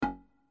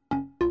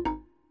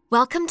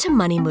Welcome to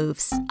Money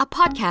Moves, a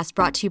podcast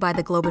brought to you by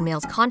the Globe and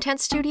Mail's Content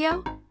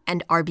Studio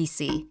and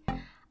RBC.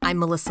 I'm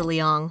Melissa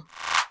Leong.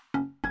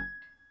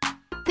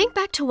 Think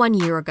back to 1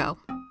 year ago.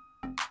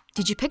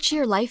 Did you picture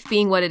your life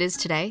being what it is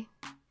today?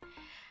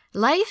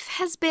 Life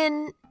has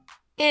been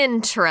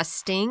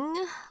interesting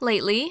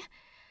lately.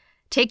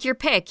 Take your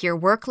pick, your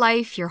work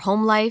life, your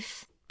home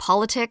life,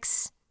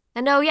 politics,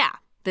 and oh yeah,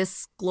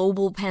 this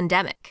global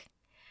pandemic.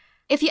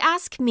 If you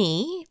ask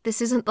me,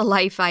 this isn't the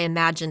life I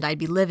imagined I'd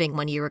be living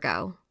 1 year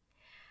ago.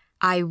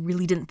 I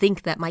really didn't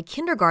think that my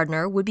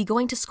kindergartner would be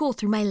going to school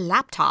through my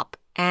laptop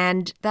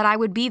and that I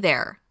would be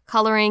there,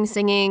 coloring,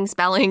 singing,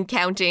 spelling,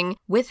 counting,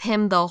 with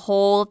him the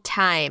whole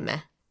time.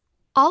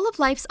 All of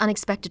life's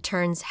unexpected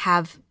turns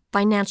have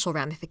financial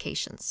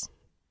ramifications.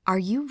 Are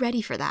you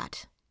ready for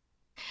that?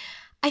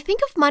 I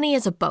think of money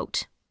as a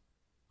boat.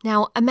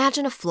 Now,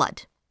 imagine a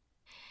flood.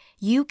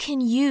 You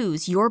can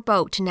use your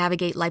boat to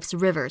navigate life's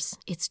rivers,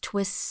 its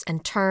twists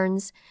and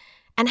turns,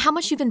 and how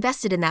much you've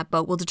invested in that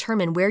boat will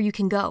determine where you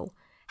can go,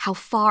 how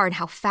far and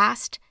how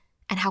fast,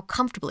 and how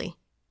comfortably.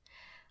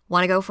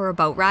 Want to go for a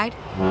boat ride?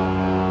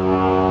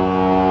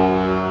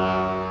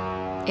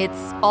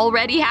 It's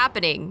already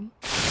happening.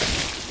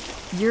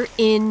 You're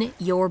in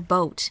your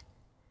boat.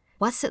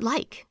 What's it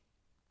like?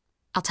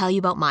 I'll tell you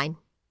about mine.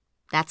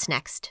 That's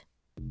next.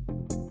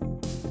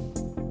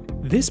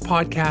 This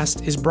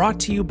podcast is brought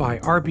to you by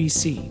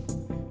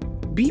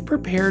RBC. Be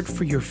prepared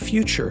for your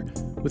future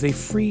with a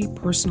free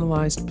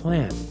personalized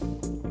plan.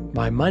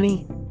 My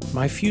money,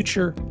 my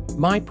future,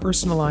 my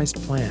personalized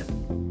plan.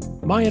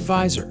 My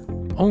advisor,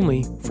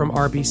 only from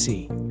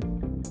RBC.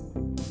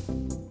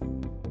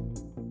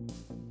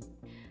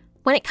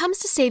 When it comes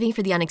to saving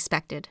for the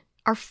unexpected,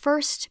 our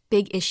first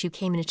big issue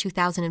came in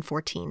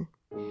 2014.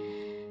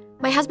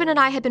 My husband and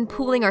I had been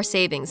pooling our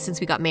savings since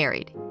we got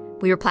married.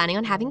 We were planning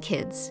on having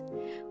kids.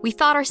 We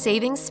thought our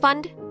savings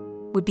fund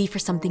would be for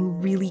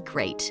something really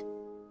great,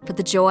 for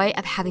the joy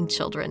of having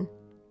children.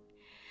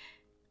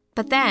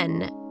 But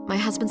then, my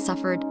husband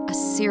suffered a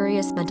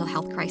serious mental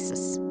health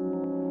crisis.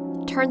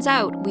 Turns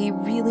out we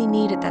really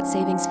needed that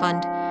savings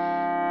fund,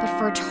 but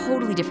for a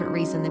totally different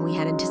reason than we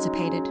had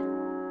anticipated.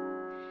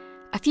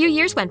 A few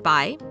years went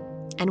by,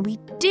 and we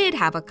did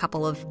have a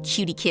couple of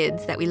cutie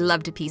kids that we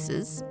loved to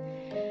pieces.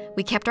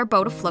 We kept our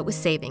boat afloat with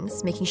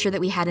savings, making sure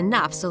that we had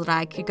enough so that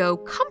I could go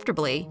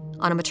comfortably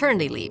on a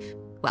maternity leave.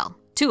 Well,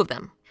 2 of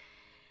them.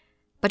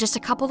 But just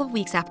a couple of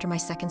weeks after my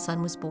second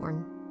son was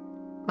born,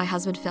 my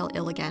husband fell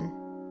ill again.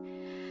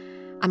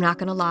 I'm not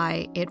going to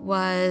lie, it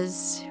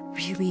was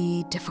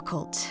really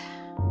difficult.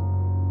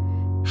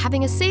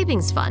 Having a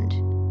savings fund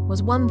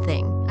was one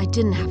thing I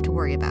didn't have to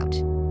worry about.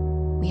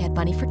 We had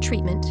money for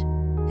treatment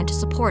and to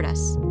support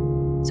us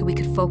so we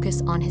could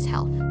focus on his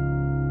health.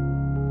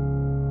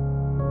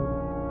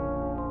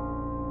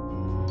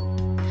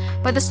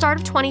 By the start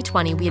of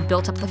 2020, we had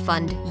built up the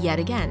fund yet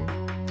again.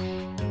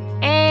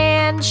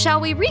 And shall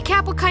we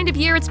recap what kind of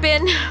year it's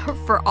been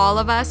for all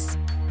of us?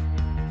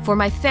 For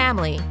my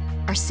family,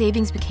 our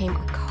savings became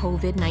our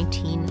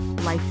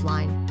COVID-19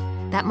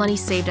 lifeline. That money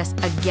saved us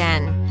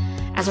again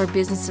as our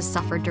businesses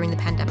suffered during the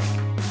pandemic.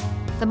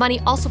 The money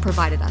also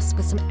provided us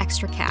with some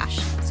extra cash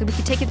so we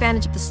could take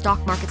advantage of the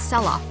stock market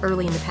sell-off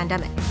early in the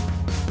pandemic.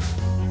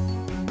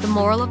 The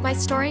moral of my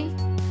story?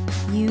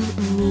 You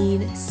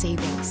need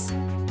savings.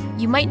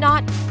 You might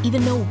not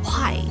even know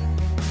why,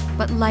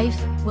 but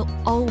life will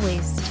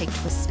always take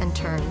twists and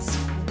turns.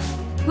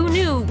 Who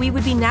knew we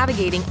would be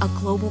navigating a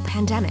global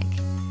pandemic?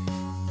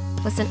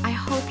 Listen, I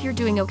hope you're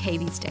doing okay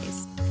these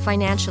days,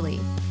 financially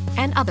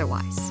and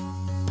otherwise.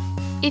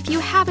 If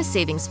you have a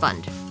savings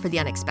fund for the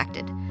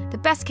unexpected, the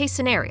best case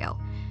scenario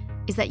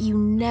is that you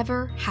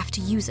never have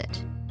to use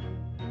it.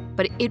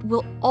 But it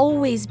will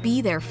always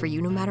be there for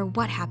you no matter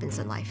what happens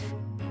in life.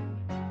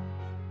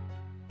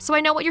 So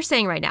I know what you're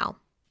saying right now.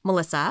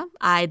 Melissa,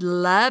 I'd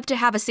love to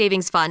have a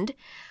savings fund,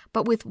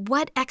 but with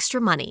what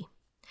extra money?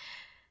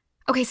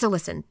 Okay, so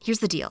listen, here's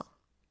the deal.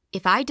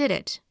 If I did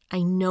it,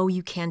 I know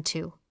you can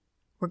too.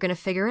 We're going to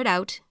figure it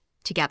out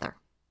together.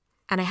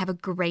 And I have a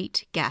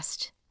great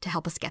guest to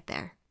help us get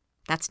there.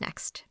 That's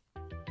next.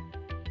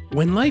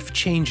 When life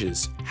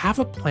changes, have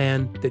a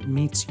plan that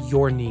meets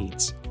your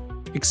needs.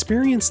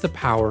 Experience the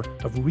power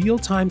of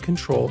real-time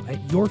control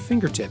at your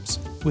fingertips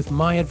with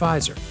My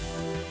Advisor.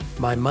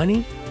 My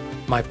money,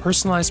 my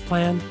personalized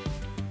plan,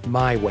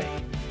 my way.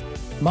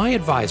 My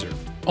Advisor,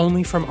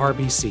 only from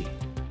RBC.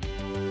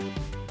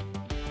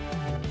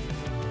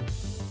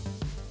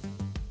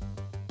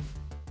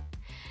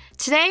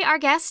 Today, our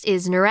guest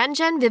is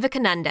Niranjan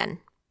Vivekanandan.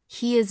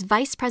 He is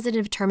Vice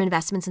President of Term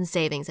Investments and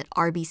Savings at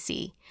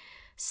RBC.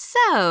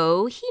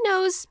 So, he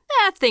knows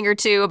a thing or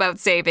two about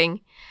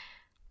saving.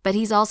 But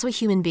he's also a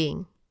human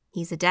being.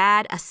 He's a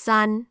dad, a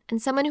son,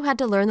 and someone who had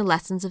to learn the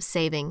lessons of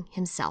saving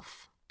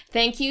himself.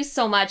 Thank you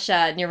so much,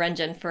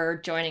 Niranjan, for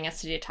joining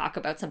us today to talk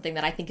about something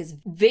that I think is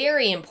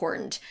very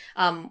important.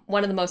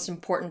 One of the most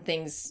important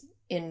things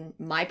in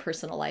my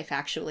personal life,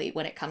 actually,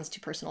 when it comes to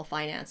personal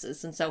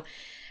finances. And so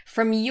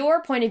from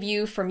your point of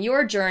view, from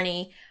your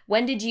journey,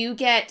 when did you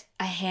get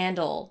a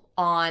handle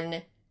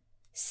on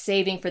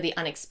saving for the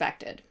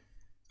unexpected?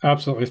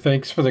 Absolutely.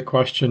 Thanks for the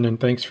question and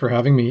thanks for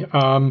having me.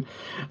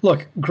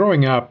 Look,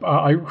 growing up,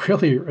 I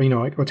really,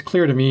 what's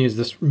clear to me is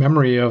this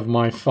memory of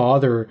my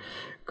father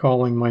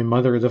calling my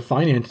mother the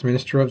finance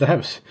minister of the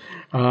house.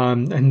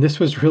 And this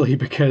was really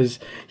because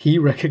he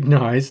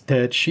recognized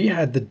that she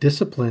had the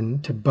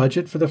discipline to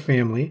budget for the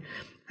family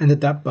and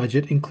that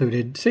budget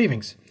included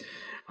savings.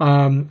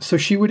 So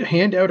she would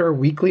hand out our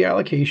weekly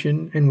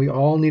allocation and we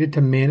all needed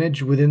to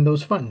manage within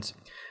those funds.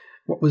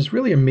 What was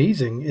really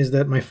amazing is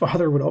that my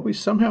father would always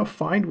somehow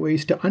find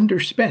ways to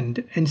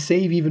underspend and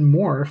save even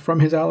more from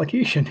his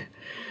allocation.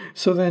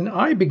 So then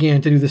I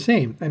began to do the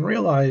same and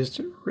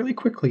realized really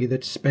quickly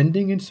that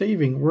spending and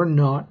saving were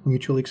not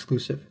mutually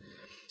exclusive.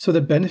 So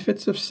the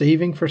benefits of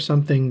saving for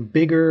something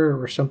bigger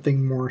or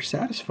something more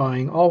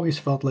satisfying always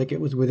felt like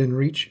it was within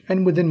reach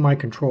and within my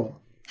control.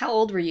 How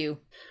old were you?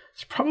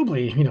 It's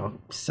probably,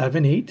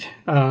 7, 8.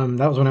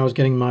 That was when I was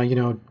getting my,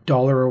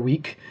 $1 a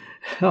week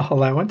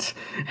allowance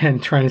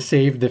and trying to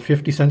save the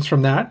 50 cents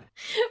from that.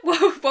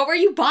 What were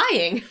you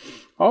buying?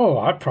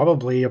 Oh,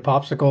 probably a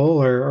popsicle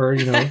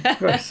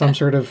or some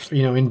sort of,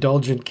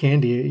 indulgent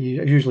candy,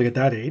 usually at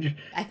that age.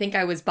 I think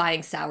I was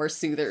buying sour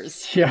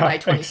soothers by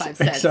 25 cents.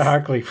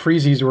 Exactly.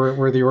 Freezies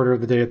were the order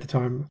of the day at the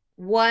time.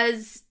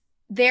 Was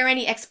there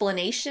any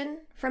explanation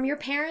from your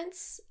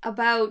parents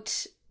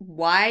about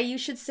why you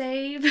should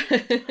save?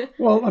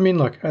 Well,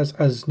 look,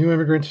 as new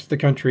immigrants to the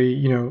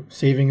country,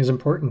 saving is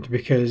important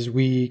because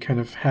we kind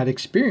of had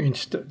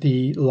experienced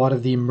a lot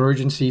of the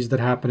emergencies that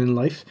happen in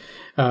life,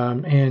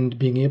 and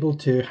being able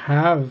to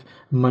have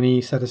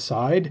money set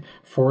aside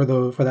for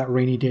that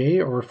rainy day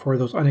or for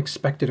those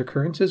unexpected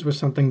occurrences was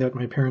something that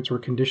my parents were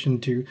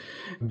conditioned to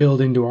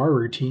build into our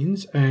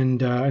routines,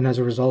 and as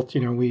a result,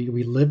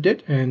 we lived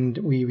it and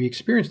we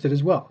experienced it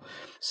as well.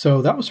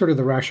 So that was sort of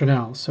the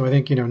rationale. So I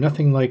think,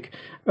 nothing like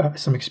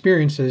some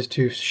experiences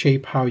to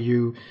shape how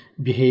you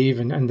behave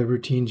and the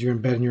routines you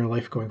embed in your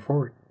life going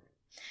forward.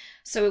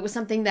 So it was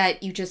something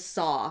that you just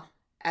saw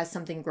as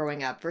something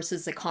growing up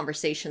versus a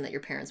conversation that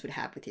your parents would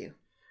have with you.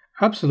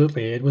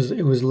 Absolutely. It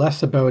was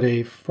less about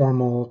a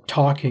formal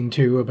talking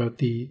to about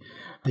the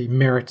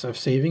merits of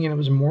saving, and it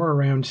was more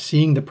around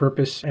seeing the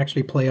purpose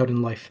actually play out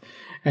in life.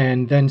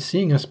 And then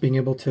seeing us being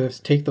able to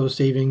take those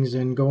savings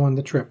and go on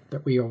the trip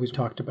that we always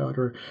talked about,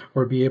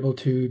 or be able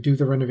to do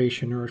the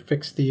renovation or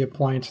fix the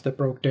appliance that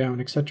broke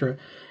down, etc.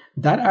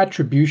 That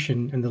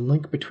attribution and the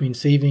link between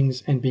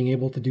savings and being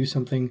able to do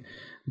something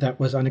that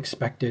was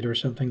unexpected or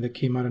something that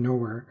came out of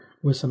nowhere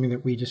was something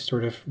that we just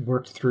sort of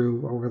worked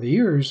through over the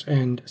years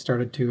and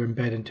started to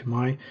embed into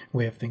my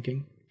way of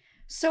thinking.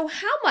 So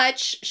how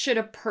much should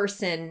a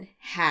person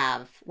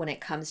have when it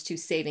comes to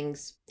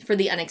savings for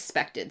the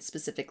unexpected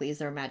specifically? Is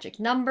there a magic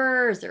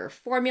number? Is there a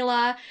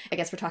formula? I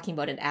guess we're talking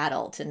about an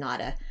adult and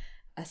not a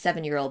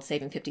 7-year-old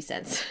saving 50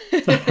 cents.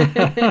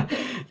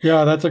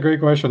 Yeah, that's a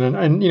great question.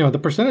 And the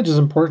percentage is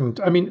important.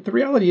 The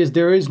reality is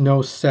there is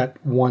no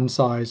set one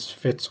size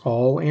fits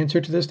all answer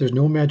to this. There's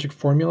no magic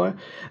formula.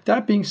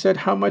 That being said,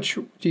 how much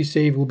do you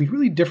save will be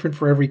really different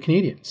for every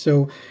Canadian.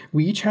 So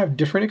we each have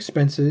different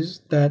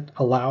expenses that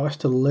allow us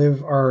to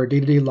live our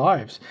day-to-day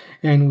lives.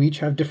 And we each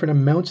have different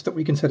amounts that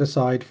we can set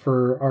aside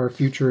for our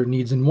future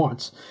needs and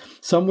wants.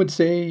 Some would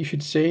say you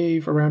should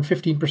save around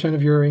 15%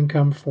 of your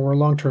income for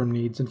long-term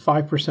needs and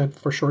 5%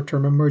 for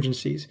short-term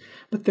emergencies.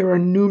 But there are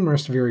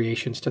numerous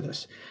variations to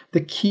this.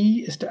 The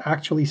key is to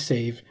actually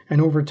save,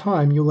 and over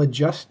time you'll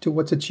adjust to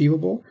what's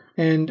achievable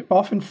and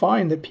often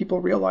find that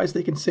people realize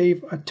they can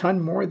save a ton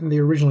more than they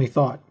originally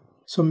thought.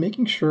 So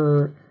making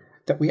sure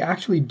that we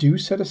actually do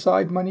set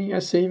aside money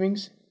as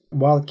savings,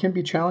 while it can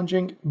be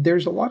challenging,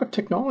 there's a lot of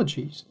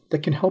technologies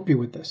that can help you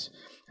with this.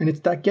 And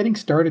it's that getting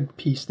started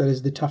piece that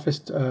is the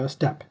toughest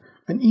step.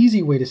 An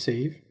easy way to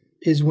save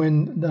is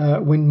when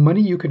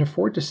money you can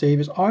afford to save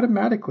is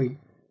automatically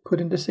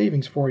put into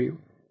savings for you,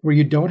 where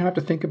you don't have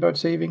to think about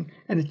saving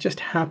and it just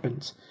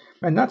happens.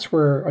 And that's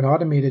where an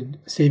automated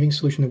saving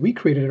solution that we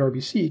created at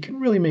RBC can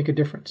really make a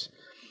difference.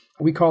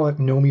 We call it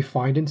Know Me,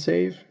 Find and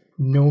Save.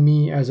 Know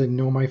Me as in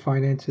know my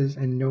finances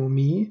and know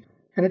me.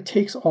 And it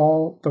takes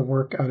all the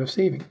work out of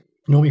saving.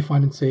 Know Me,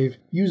 Find and Save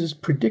uses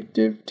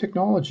predictive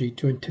technology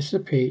to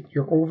anticipate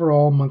your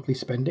overall monthly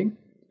spending,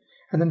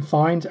 and then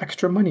finds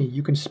extra money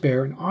you can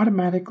spare and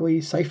automatically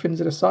siphons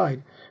it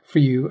aside for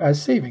you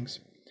as savings.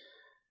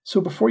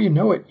 So before you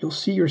know it, you'll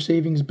see your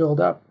savings build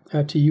up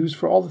to use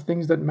for all the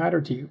things that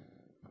matter to you.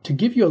 To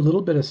give you a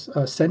little bit of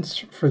a sense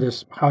for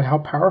this, how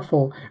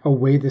powerful a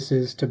way this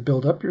is to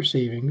build up your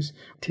savings,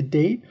 to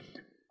date,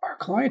 our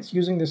clients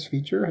using this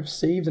feature have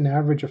saved an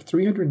average of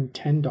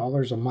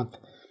 $310 a month.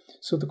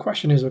 So the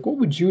question is, what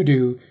would you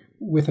do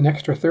with an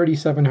extra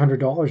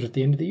 $3,700 at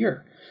the end of the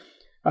year?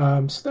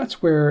 So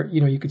that's where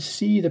you could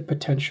see the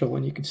potential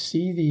and you could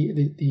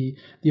see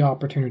the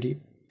opportunity.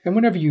 And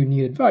whenever you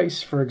need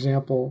advice, for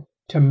example,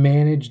 to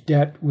manage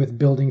debt with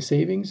building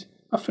savings,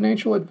 a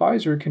financial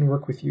advisor can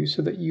work with you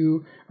so that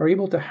you are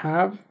able to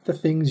have the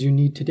things you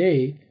need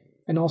today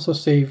and also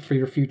save for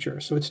your future.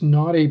 So it's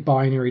not a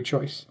binary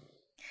choice.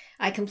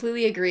 I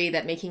completely agree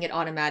that making it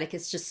automatic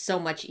is just so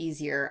much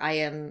easier. I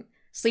am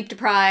sleep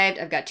deprived.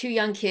 I've got 2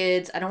 young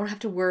kids. I don't have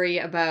to worry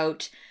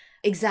about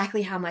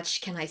exactly how much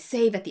can I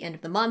save at the end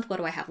of the month. What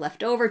do I have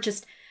left over?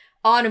 Just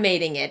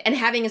automating it and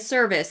having a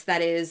service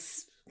that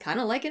is kind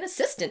of like an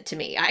assistant to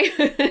me. I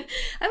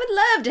would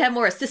love to have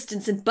more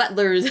assistants and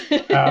butlers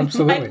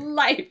Absolutely. in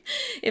my life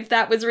if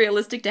that was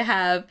realistic to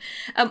have.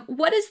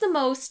 What is the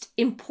most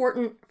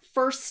important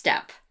first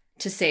step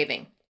to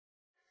saving?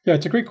 Yeah,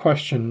 it's a great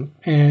question.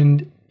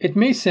 And it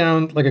may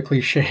sound like a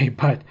cliche,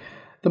 but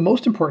the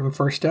most important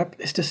first step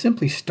is to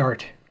simply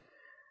start.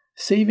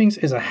 Savings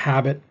is a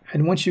habit,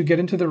 and once you get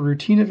into the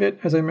routine of it,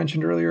 as I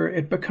mentioned earlier,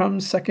 it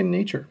becomes second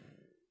nature.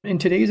 In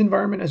today's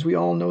environment, as we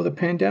all know, the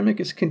pandemic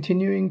is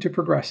continuing to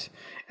progress,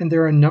 and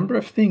there are a number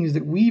of things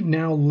that we've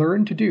now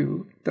learned to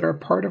do that are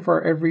part of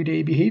our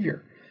everyday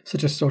behavior,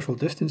 such as social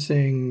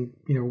distancing,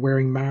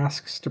 wearing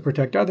masks to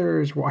protect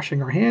others,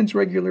 washing our hands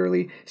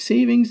regularly.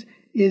 Savings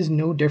is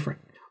no different.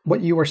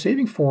 What you are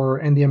saving for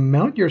and the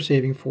amount you're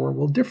saving for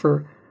will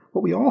differ.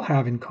 What we all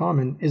have in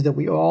common is that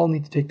we all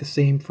need to take the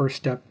same first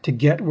step to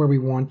get where we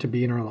want to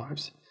be in our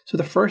lives. So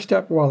the first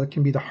step, while it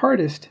can be the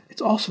hardest,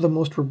 it's also the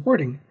most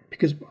rewarding,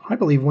 because I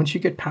believe once you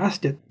get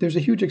past it, there's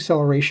a huge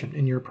acceleration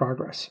in your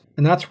progress.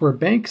 And that's where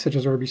banks such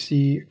as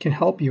RBC can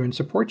help you and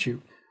support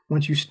you.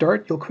 Once you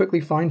start, you'll quickly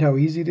find how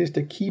easy it is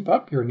to keep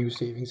up your new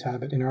savings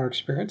habit in our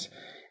experience,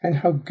 and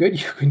how good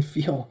you can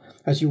feel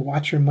as you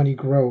watch your money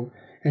grow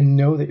and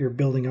know that you're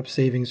building up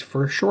savings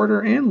for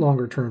shorter and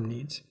longer term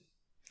needs.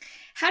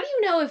 How do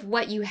you know if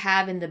what you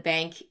have in the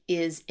bank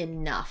is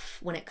enough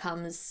when it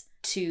comes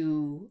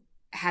to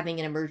having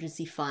an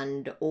emergency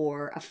fund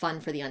or a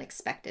fund for the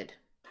unexpected?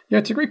 Yeah,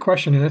 it's a great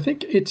question. And I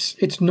think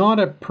it's not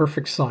a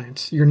perfect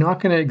science. You're not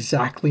going to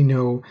exactly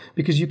know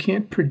because you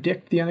can't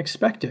predict the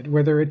unexpected,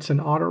 whether it's an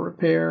auto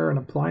repair, an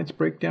appliance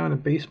breakdown, a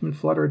basement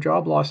flood, or a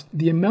job loss.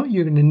 The amount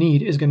you're going to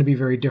need is going to be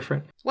very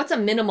different. What's a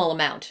minimal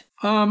amount?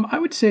 I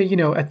would say,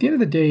 at the end of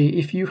the day,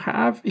 if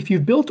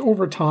you've built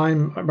over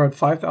time about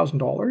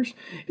 $5,000,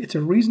 it's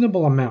a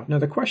reasonable amount. Now,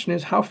 the question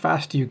is, how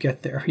fast do you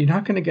get there? You're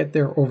not going to get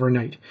there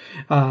overnight.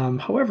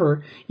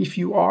 However, if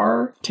you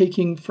are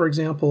taking, for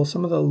example,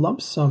 some of the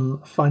lump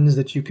sum funds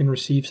that you can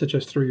receive, such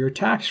as through your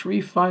tax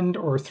refund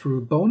or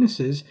through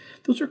bonuses,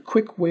 those are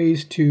quick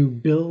ways to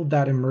build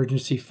that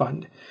emergency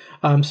fund.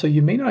 So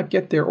you may not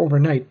get there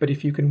overnight, but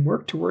if you can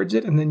work towards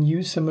it and then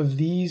use some of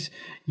these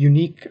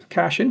unique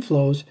cash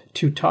inflows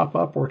to top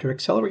up or to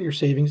accelerate your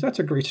savings, that's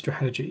a great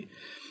strategy.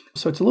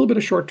 So it's a little bit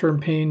of short-term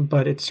pain,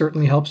 but it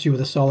certainly helps you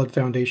with a solid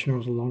foundation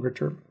over the longer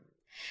term.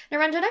 Now,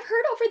 Ranjan, I've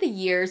heard over the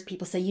years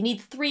people say you need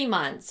 3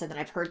 months, and then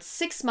I've heard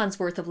 6 months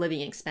worth of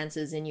living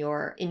expenses in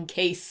your in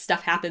case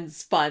stuff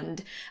happens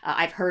fund.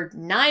 I've heard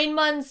 9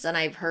 months, and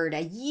I've heard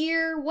a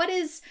year. What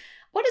is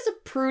a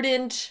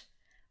prudent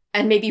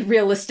and maybe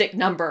realistic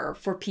number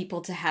for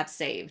people to have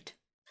saved?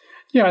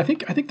 Yeah, I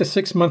think the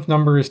 6-month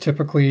number is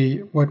typically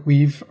what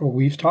we've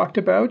talked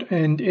about,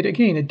 and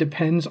it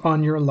depends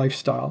on your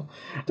lifestyle,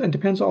 and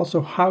depends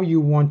also how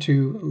you want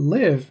to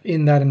live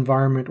in that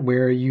environment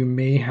where you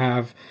may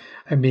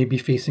be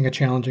facing a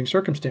challenging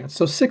circumstance.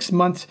 So 6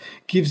 months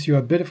gives you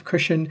a bit of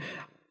cushion,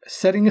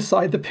 setting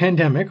aside the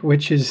pandemic,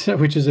 which is a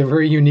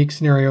very unique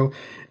scenario.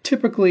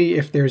 Typically,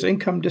 if there's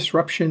income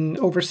disruption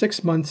over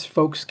 6 months,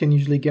 folks can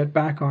usually get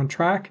back on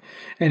track,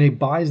 and it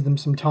buys them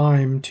some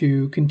time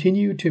to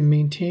continue to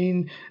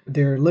maintain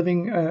their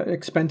living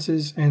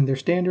expenses and their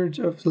standards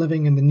of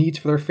living and the needs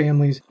for their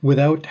families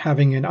without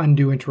having an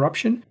undue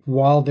interruption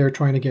while they're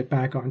trying to get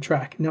back on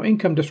track. Now,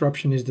 income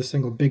disruption is the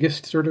single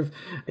biggest sort of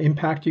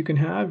impact you can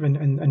have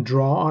and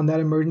draw on that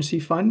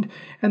emergency fund.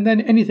 And then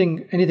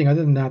anything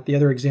other than that, the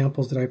other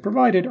examples that I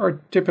provided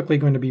are typically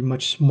going to be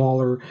much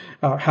smaller,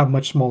 have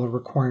much smaller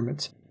requirements.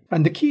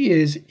 And the key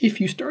is, if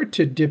you start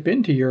to dip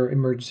into your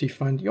emergency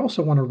fund, you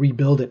also want to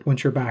rebuild it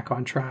once you're back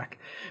on track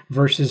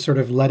versus sort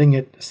of letting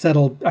it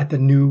settle at the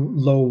new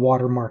low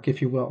water mark,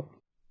 if you will.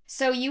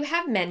 So you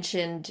have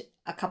mentioned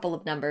a couple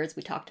of numbers.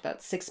 We talked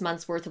about 6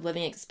 months worth of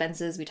living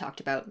expenses. We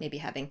talked about maybe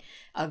having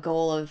a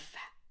goal of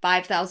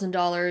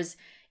 $5,000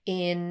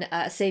 in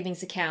a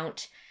savings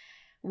account.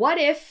 What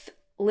if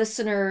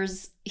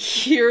listeners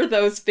hear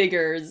those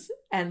figures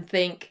and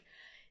think,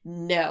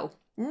 nope,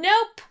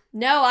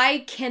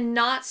 I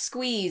cannot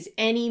squeeze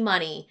any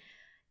money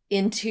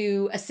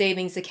into a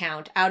savings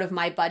account out of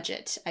my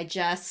budget.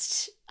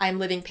 I'm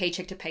living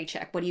paycheck to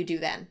paycheck. What do you do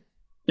then?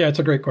 Yeah, it's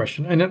a great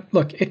question. And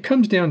it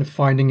comes down to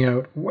finding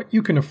out what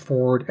you can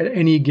afford at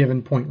any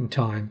given point in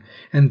time.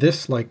 And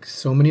this, like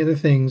so many other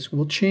things,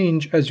 will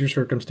change as your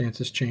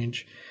circumstances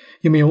change.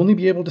 You may only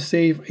be able to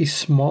save a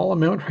small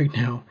amount right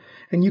now,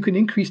 and you can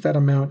increase that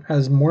amount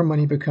as more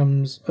money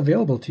becomes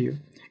available to you.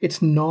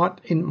 It's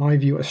not, in my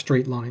view, a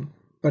straight line,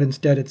 but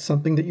instead it's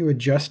something that you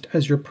adjust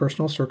as your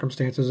personal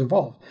circumstances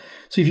evolve.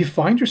 So if you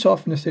find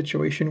yourself in a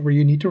situation where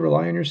you need to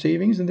rely on your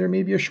savings, then there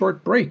may be a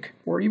short break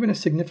or even a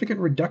significant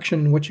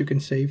reduction in what you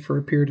can save for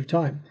a period of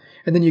time.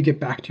 And then you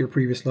get back to your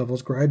previous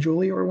levels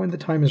gradually or when the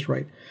time is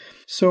right.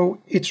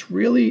 So it's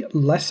really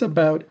less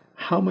about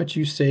how much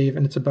you save,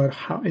 and it's about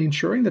how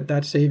ensuring that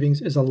that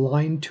savings is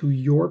aligned to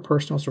your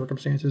personal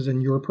circumstances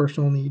and your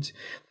personal needs.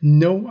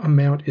 No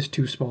amount is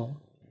too small.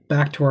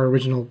 Back to our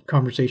original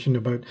conversation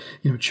about,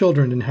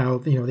 children and how,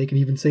 they can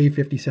even save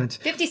 50 cents.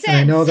 50 cents. And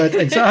I know that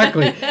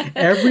exactly.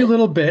 Every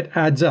little bit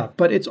adds up,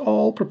 but it's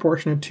all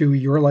proportionate to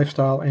your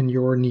lifestyle and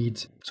your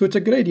needs. So it's a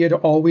good idea to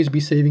always be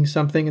saving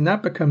something, and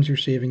that becomes your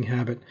saving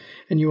habit.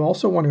 And you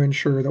also want to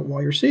ensure that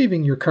while you're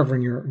saving, you're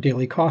covering your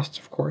daily costs,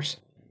 of course.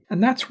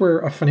 And that's where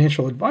a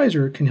financial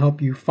advisor can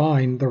help you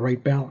find the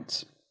right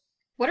balance.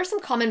 What are some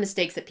common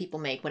mistakes that people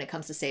make when it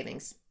comes to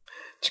savings?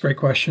 It's a great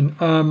question.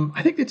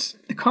 I think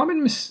the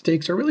common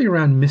mistakes are really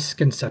around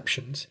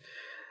misconceptions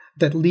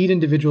that lead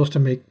individuals to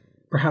make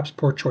perhaps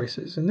poor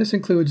choices. And this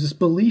includes this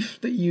belief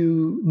that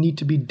you need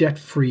to be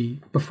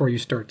debt-free before you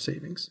start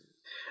savings.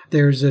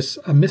 There's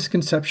a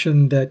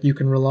misconception that you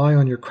can rely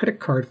on your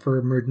credit card for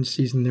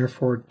emergencies and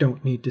therefore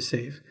don't need to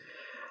save.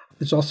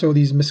 There's also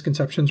these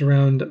misconceptions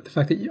around the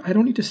fact that I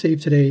don't need to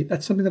save today.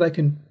 That's something that I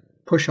can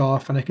push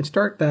off, and I can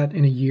start that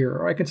in a year,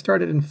 or I can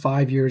start it in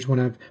 5 years when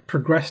I've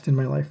progressed in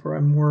my life, or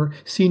I'm more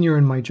senior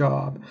in my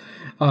job.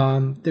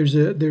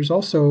 There's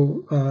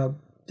also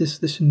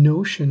this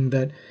notion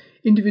that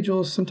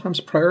individuals sometimes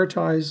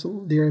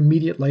prioritize their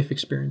immediate life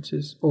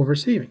experiences over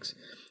savings,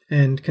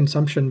 and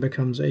consumption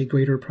becomes a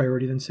greater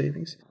priority than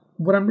savings.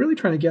 What I'm really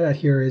trying to get at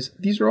here is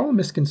these are all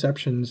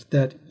misconceptions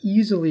that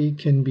easily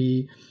can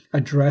be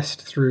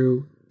addressed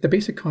through the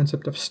basic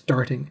concept of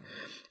starting.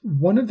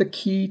 One of the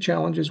key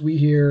challenges we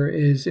hear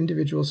is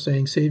individuals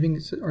saying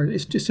savings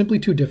is just simply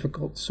too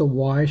difficult, so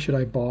why should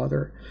I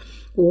bother?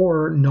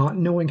 Or not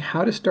knowing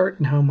how to start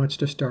and how much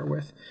to start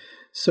with.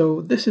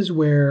 So this is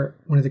where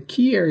one of the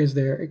key areas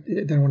there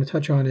that I want to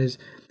touch on is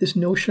this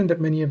notion that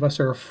many of us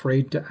are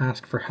afraid to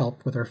ask for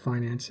help with our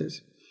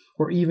finances,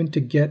 or even to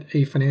get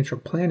a financial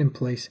plan in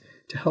place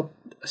to help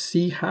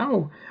see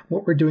how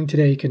what we're doing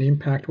today can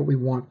impact what we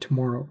want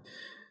tomorrow.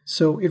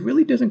 So it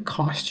really doesn't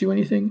cost you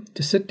anything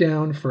to sit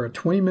down for a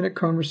 20-minute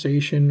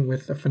conversation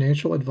with a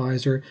financial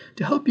advisor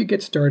to help you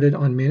get started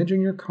on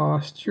managing your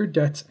costs, your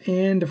debts,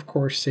 and of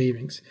course,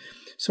 savings.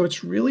 So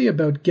it's really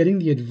about getting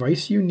the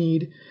advice you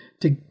need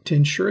to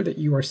ensure that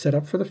you are set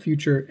up for the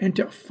future and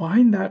to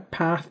find that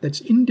path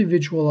that's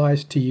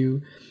individualized to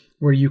you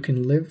where you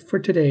can live for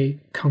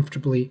today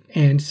comfortably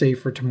and save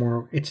for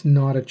tomorrow. It's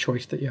not a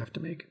choice that you have to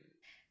make.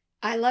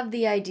 I love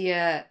the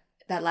idea,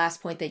 that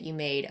last point that you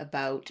made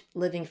about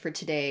living for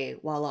today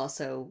while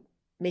also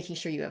making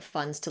sure you have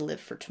funds to live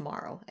for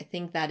tomorrow. I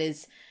think that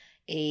is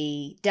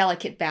a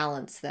delicate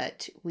balance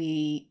that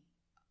we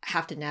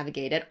have to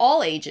navigate at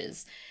all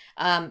ages.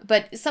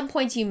 But some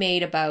points you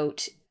made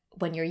about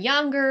when you're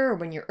younger or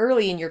when you're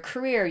early in your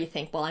career, you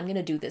think, well, I'm going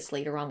to do this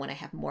later on when I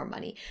have more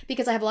money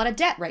because I have a lot of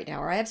debt right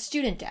now, or I have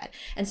student debt.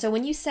 And so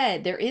when you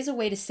said there is a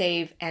way to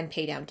save and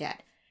pay down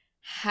debt,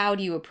 how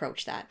do you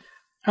approach that?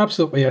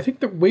 Absolutely. I think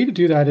the way to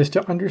do that is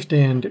to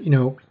understand,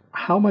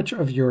 how much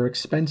of your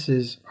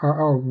expenses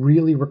are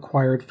really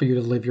required for you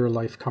to live your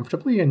life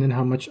comfortably, and then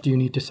how much do you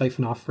need to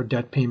siphon off for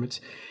debt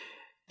payments.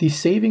 The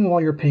saving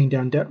while you're paying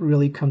down debt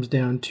really comes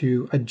down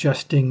to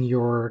adjusting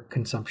your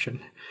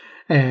consumption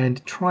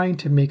and trying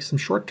to make some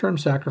short-term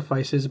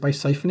sacrifices by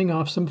siphoning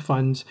off some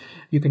funds.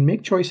 You can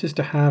make choices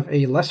to have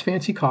a less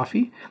fancy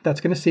coffee. That's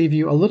going to save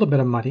you a little bit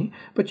of money,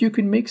 but you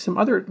can make some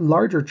other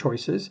larger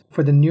choices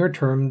for the near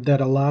term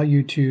that allow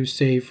you to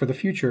save for the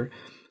future.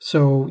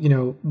 So,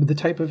 the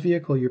type of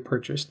vehicle you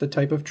purchase, the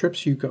type of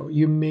trips you go,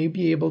 you may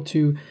be able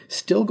to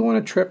still go on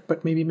a trip,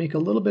 but maybe make a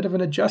little bit of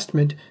an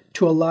adjustment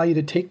to allow you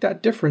to take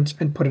that difference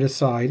and put it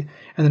aside.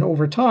 And then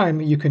over time,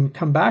 you can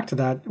come back to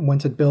that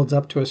once it builds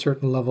up to a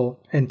certain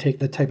level and take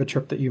the type of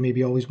trip that you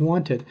maybe always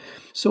wanted.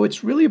 So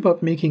it's really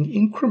about making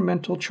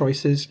incremental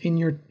choices in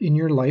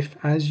your life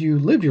as you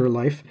live your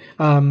life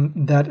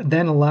that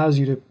then allows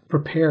you to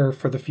prepare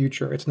for the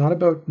future. It's not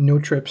about no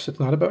trips. It's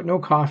not about no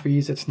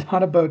coffees. It's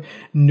not about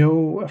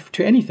no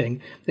to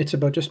anything. It's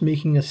about just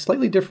making a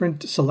slightly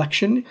different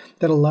selection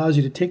that allows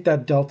you to take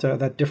that delta,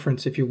 that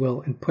difference, if you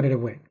will, and put it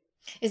away.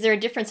 Is there a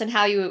difference in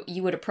how you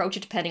would approach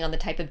it depending on the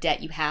type of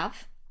debt you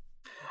have?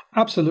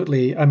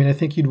 Absolutely. I mean, I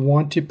think you'd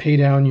want to pay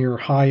down your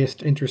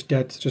highest interest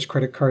debt, such as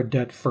credit card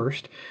debt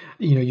first.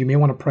 You may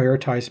want to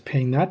prioritize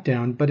paying that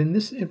down. But in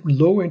this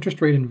low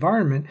interest rate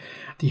environment,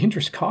 the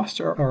interest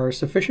costs are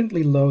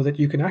sufficiently low that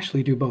you can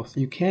actually do both.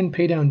 You can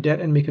pay down debt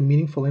and make a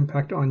meaningful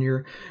impact on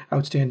your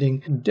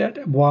outstanding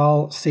debt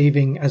while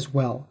saving as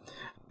well.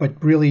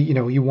 But really,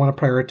 you want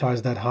to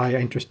prioritize that high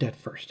interest debt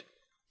first.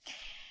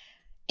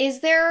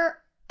 Is there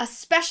a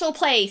special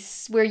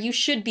place where you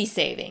should be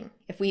saving?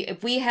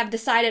 If we have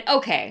decided,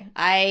 okay,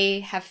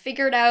 I have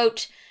figured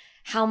out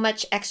how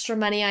much extra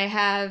money I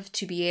have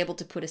to be able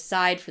to put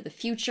aside for the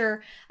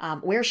future,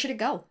 where should it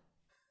go?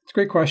 It's a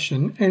great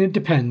question, and it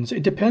depends.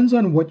 It depends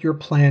on what your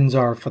plans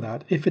are for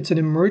that. If it's an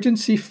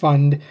emergency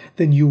fund,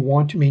 then you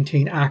want to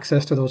maintain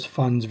access to those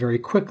funds very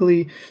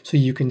quickly, so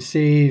you can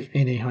save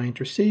in a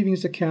high-interest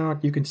savings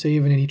account, you can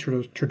save in any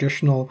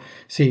traditional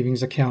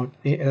savings account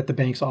that the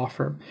banks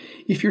offer.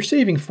 If you're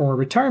saving for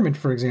retirement,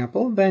 for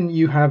example, then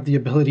you have the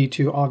ability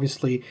to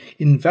obviously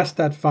invest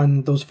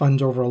those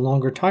funds over a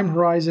longer time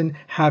horizon,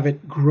 have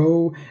it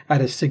grow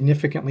at a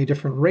significantly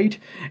different rate,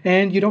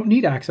 and you don't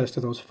need access to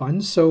those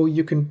funds, so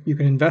you can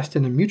invest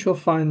in a mutual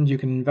fund, you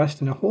can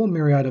invest in a whole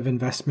myriad of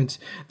investments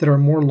that are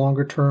more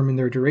longer term in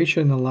their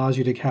duration and allows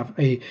you to have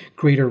a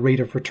greater rate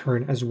of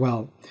return as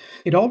well.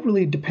 It all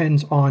really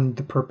depends on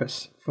the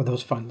purpose for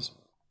those funds.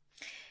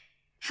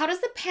 How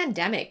does the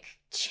pandemic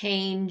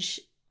change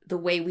the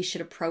way we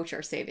should approach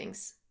our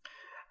savings?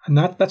 And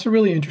that's a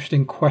really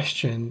interesting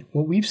question.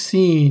 What we've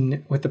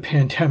seen with the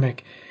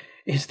pandemic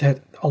is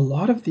that a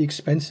lot of the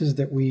expenses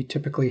that we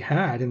typically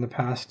had in the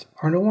past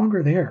are no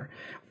longer there.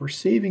 We're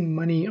saving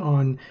money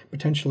on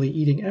potentially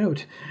eating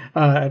out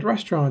at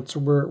restaurants.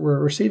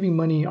 We're saving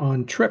money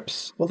on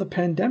trips. Well, the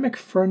pandemic,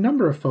 for a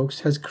number of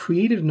folks, has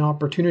created an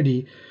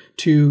opportunity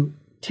to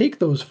take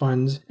those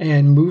funds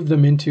and move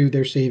them into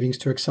their savings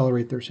to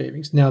accelerate their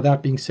savings. Now,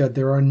 that being said,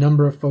 there are a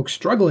number of folks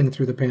struggling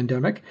through the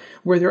pandemic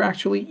where they're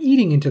actually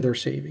eating into their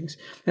savings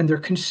and they're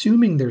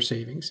consuming their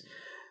savings.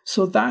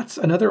 So that's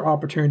another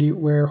opportunity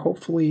where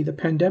hopefully the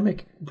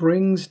pandemic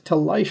brings to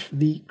life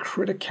the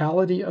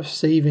criticality of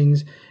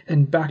savings.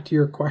 And back to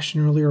your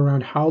question earlier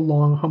around how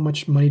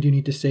much money do you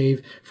need to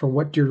save for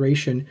what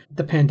duration?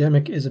 The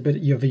pandemic is a bit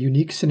of a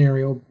unique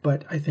scenario,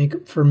 but I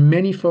think for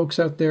many folks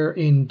out there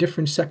in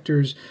different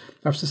sectors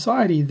of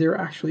society, they're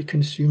actually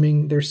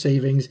consuming their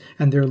savings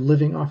and they're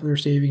living off of their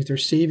savings. Their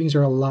savings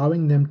are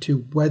allowing them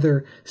to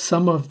weather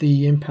some of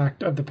the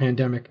impact of the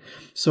pandemic.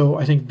 So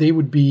I think they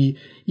would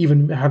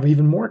have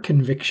even more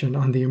conviction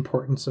on the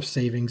importance of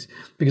savings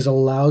because it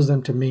allows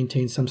them to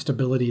maintain some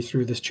stability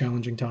through this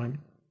challenging time.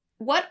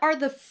 What are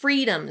the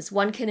freedoms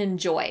one can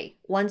enjoy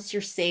once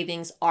your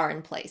savings are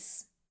in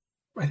place?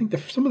 I think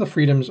some of the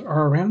freedoms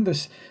are around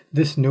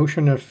this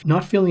notion of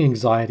not feeling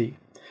anxiety,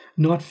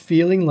 not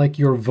feeling like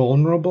you're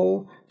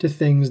vulnerable to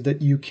things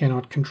that you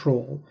cannot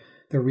control.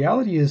 The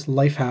reality is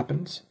life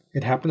happens.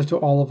 It happens to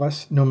all of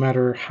us, no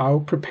matter how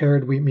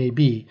prepared we may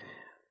be.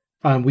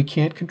 We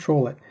can't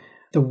control it.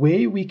 The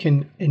way we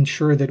can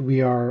ensure that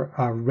we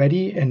are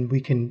ready and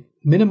we can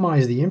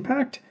minimize the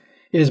impact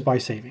is by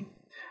saving.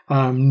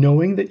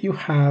 Knowing that you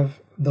have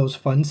those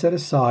funds set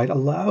aside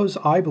allows,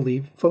 I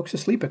believe, folks to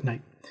sleep at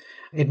night.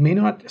 It may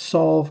not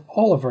solve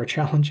all of our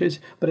challenges,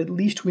 but at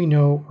least we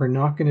know we're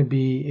not going to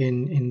be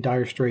in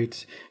dire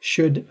straits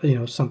should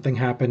something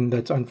happen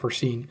that's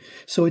unforeseen.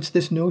 So it's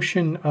this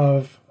notion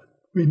of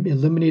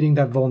eliminating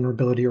that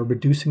vulnerability or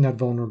reducing that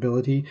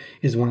vulnerability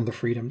is one of the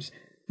freedoms.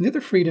 And the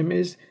other freedom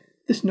is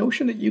this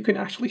notion that you can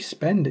actually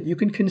spend, that you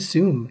can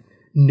consume,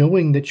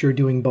 knowing that you're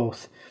doing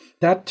both.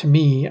 That, to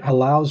me,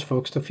 allows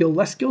folks to feel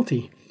less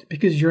guilty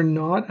because you're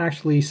not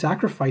actually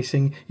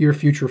sacrificing your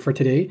future for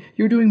today.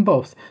 You're doing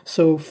both.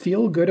 So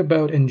feel good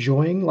about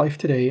enjoying life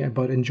today,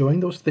 about enjoying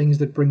those things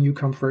that bring you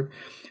comfort,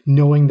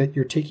 knowing that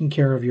you're taking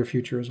care of your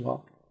future as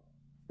well.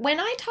 When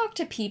I talk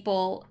to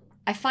people,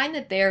 I find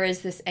that there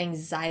is this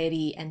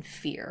anxiety and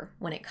fear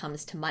when it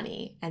comes to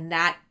money, and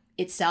that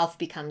itself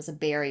becomes a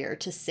barrier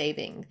to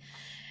saving.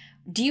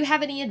 Do you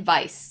have any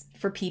advice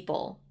for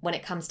people when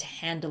it comes to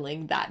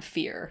handling that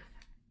fear?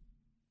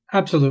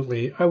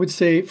 Absolutely. I would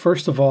say,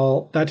 first of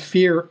all, that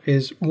fear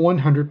is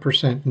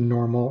 100%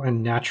 normal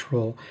and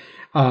natural.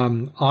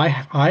 I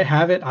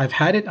have it. I've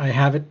had it. I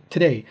have it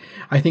today.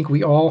 I think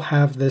we all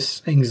have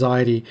this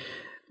anxiety.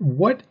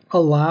 What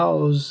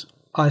allows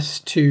us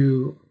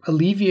to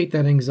alleviate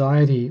that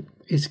anxiety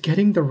is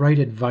getting the right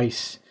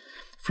advice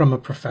from a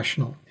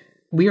professional.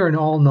 We are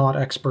all not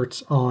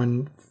experts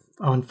on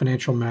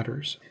financial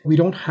matters. We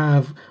don't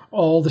have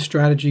all the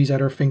strategies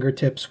at our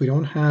fingertips. We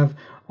don't have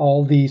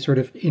all the sort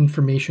of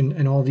information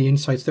and all the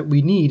insights that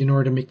we need in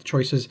order to make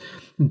the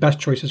best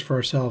choices for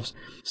ourselves.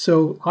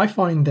 So I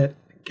find that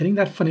getting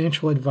that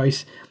financial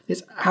advice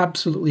is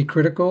absolutely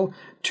critical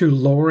to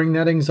lowering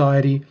that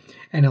anxiety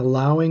and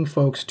allowing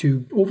folks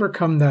to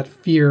overcome that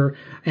fear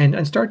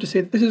and start to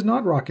say that this is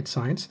not rocket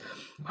science.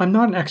 I'm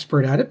not an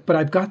expert at it, but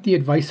I've got the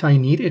advice I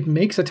need. It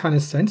makes a ton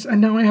of sense. And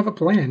now I have a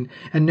plan.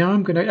 And now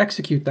I'm going to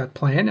execute that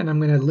plan and I'm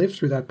going to live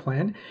through that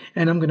plan.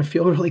 And I'm going to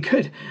feel really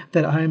good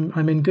that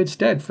I'm in good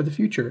stead for the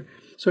future.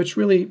 So it's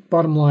really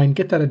bottom line,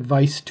 get that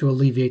advice to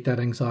alleviate that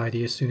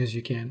anxiety as soon as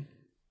you can.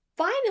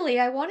 Finally,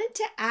 I wanted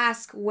to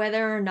ask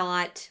whether or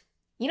not,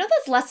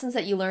 those lessons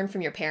that you learned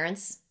from your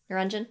parents,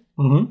 Niranjan?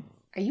 Mm-hmm.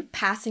 Are you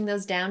passing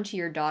those down to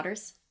your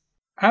daughters?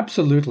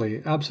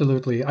 Absolutely.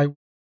 Absolutely.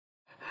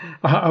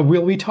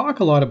 We talk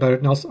a lot about it,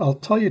 and I'll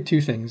tell you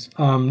two things.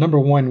 Number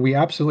one, we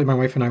absolutely, my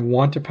wife and I,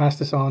 want to pass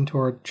this on to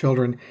our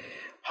children.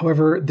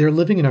 However, they're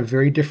living in a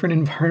very different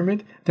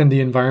environment than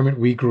the environment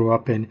we grew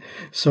up in.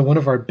 So one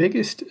of our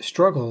biggest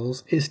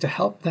struggles is to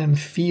help them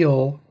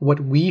feel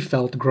what we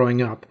felt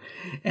growing up.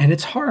 And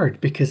it's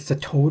hard because it's a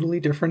totally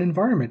different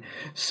environment.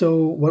 So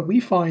what we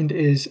find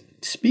is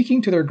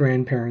speaking to their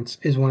grandparents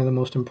is one of the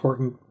most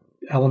important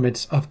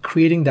elements of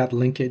creating that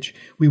linkage.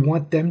 We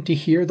want them to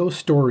hear those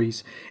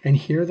stories and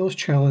hear those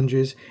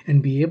challenges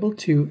and be able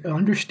to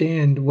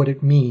understand what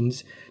it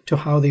means to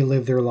how they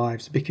live their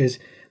lives, because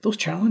those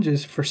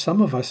challenges for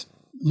some of us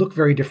look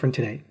very different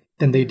today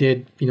than they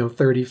did,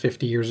 30,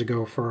 50 years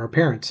ago for our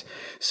parents.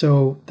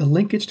 So the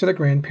linkage to the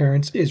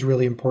grandparents is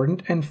really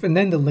important. And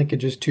then the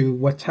linkages to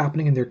what's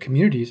happening in their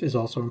communities is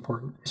also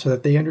important, so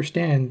that they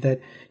understand that,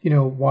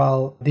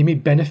 while they may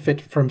benefit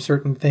from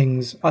certain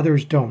things,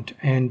 others don't.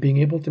 And being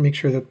able to make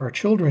sure that our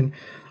children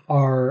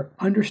are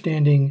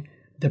understanding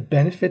the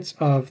benefits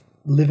of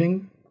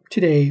living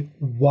today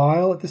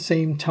while at the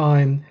same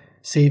time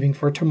saving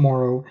for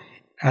tomorrow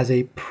as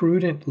a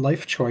prudent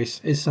life choice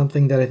is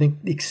something that I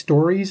think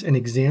stories and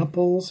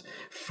examples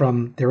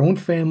from their own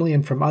family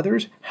and from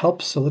others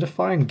help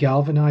solidify and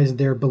galvanize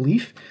their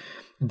belief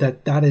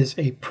that that is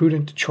a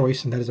prudent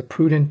choice and that is a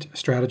prudent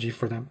strategy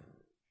for them.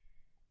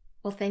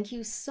 Well, thank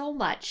you so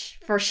much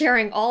for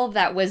sharing all of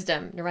that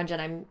wisdom,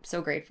 Niranjan. I'm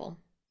so grateful.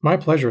 My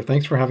pleasure.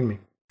 Thanks for having me.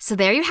 So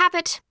there you have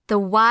it, the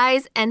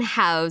whys and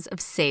hows of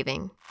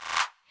saving.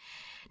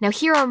 Now,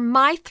 here are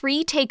my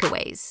 3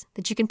 takeaways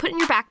that you can put in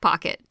your back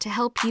pocket to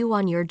help you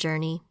on your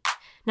journey.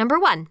 Number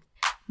 1,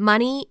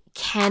 money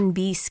can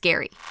be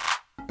scary,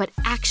 but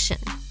action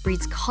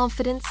breeds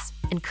confidence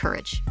and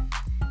courage.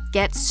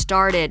 Get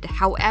started,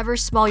 however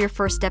small your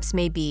first steps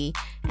may be,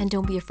 and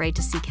don't be afraid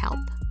to seek help.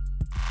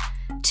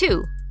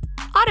 2,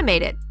 automate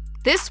it.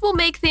 This will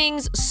make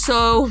things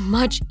so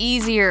much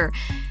easier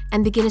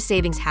and begin a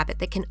savings habit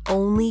that can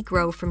only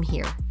grow from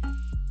here.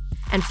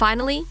 And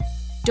finally,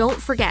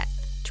 don't forget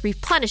to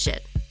replenish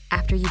it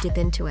after you dip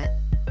into it.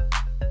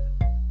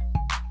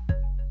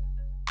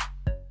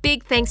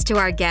 Big thanks to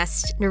our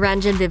guest,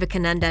 Niranjan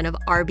Vivekanandan of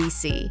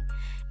RBC.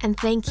 And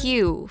thank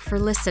you for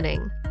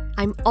listening.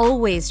 I'm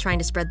always trying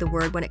to spread the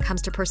word when it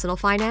comes to personal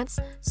finance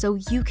so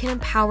you can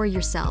empower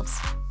yourselves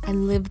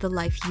and live the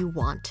life you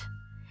want.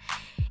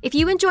 If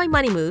you enjoy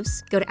Money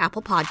Moves, go to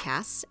Apple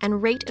Podcasts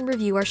and rate and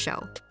review our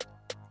show.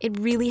 It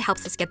really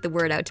helps us get the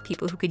word out to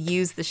people who could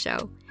use the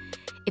show.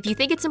 If you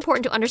think it's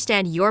important to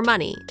understand your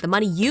money, the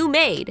money you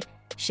made,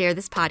 share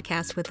this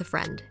podcast with a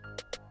friend.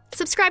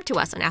 Subscribe to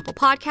us on Apple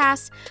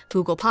Podcasts,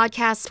 Google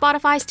Podcasts,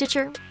 Spotify,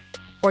 Stitcher,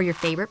 or your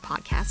favorite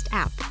podcast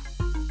app.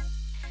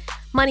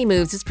 Money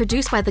Moves is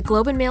produced by the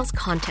Globe and Mail's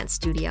Content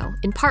Studio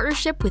in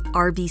partnership with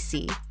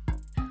RBC.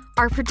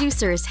 Our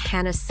producer is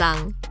Hannah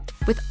Sung,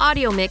 with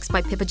audio mixed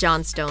by Pippa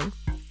Johnstone.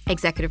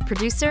 Executive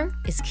producer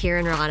is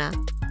Kiran Rana.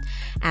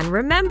 And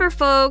remember,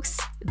 folks,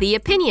 the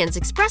opinions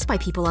expressed by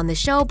people on this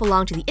show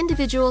belong to the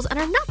individuals and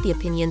are not the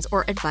opinions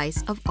or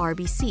advice of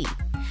RBC.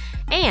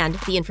 And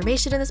the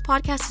information in this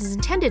podcast is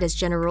intended as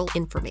general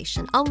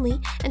information only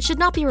and should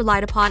not be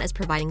relied upon as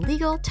providing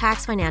legal,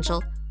 tax,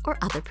 financial, or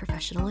other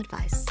professional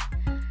advice.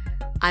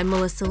 I'm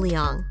Melissa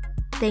Leong.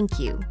 Thank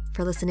you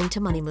for listening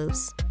to Money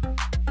Moves.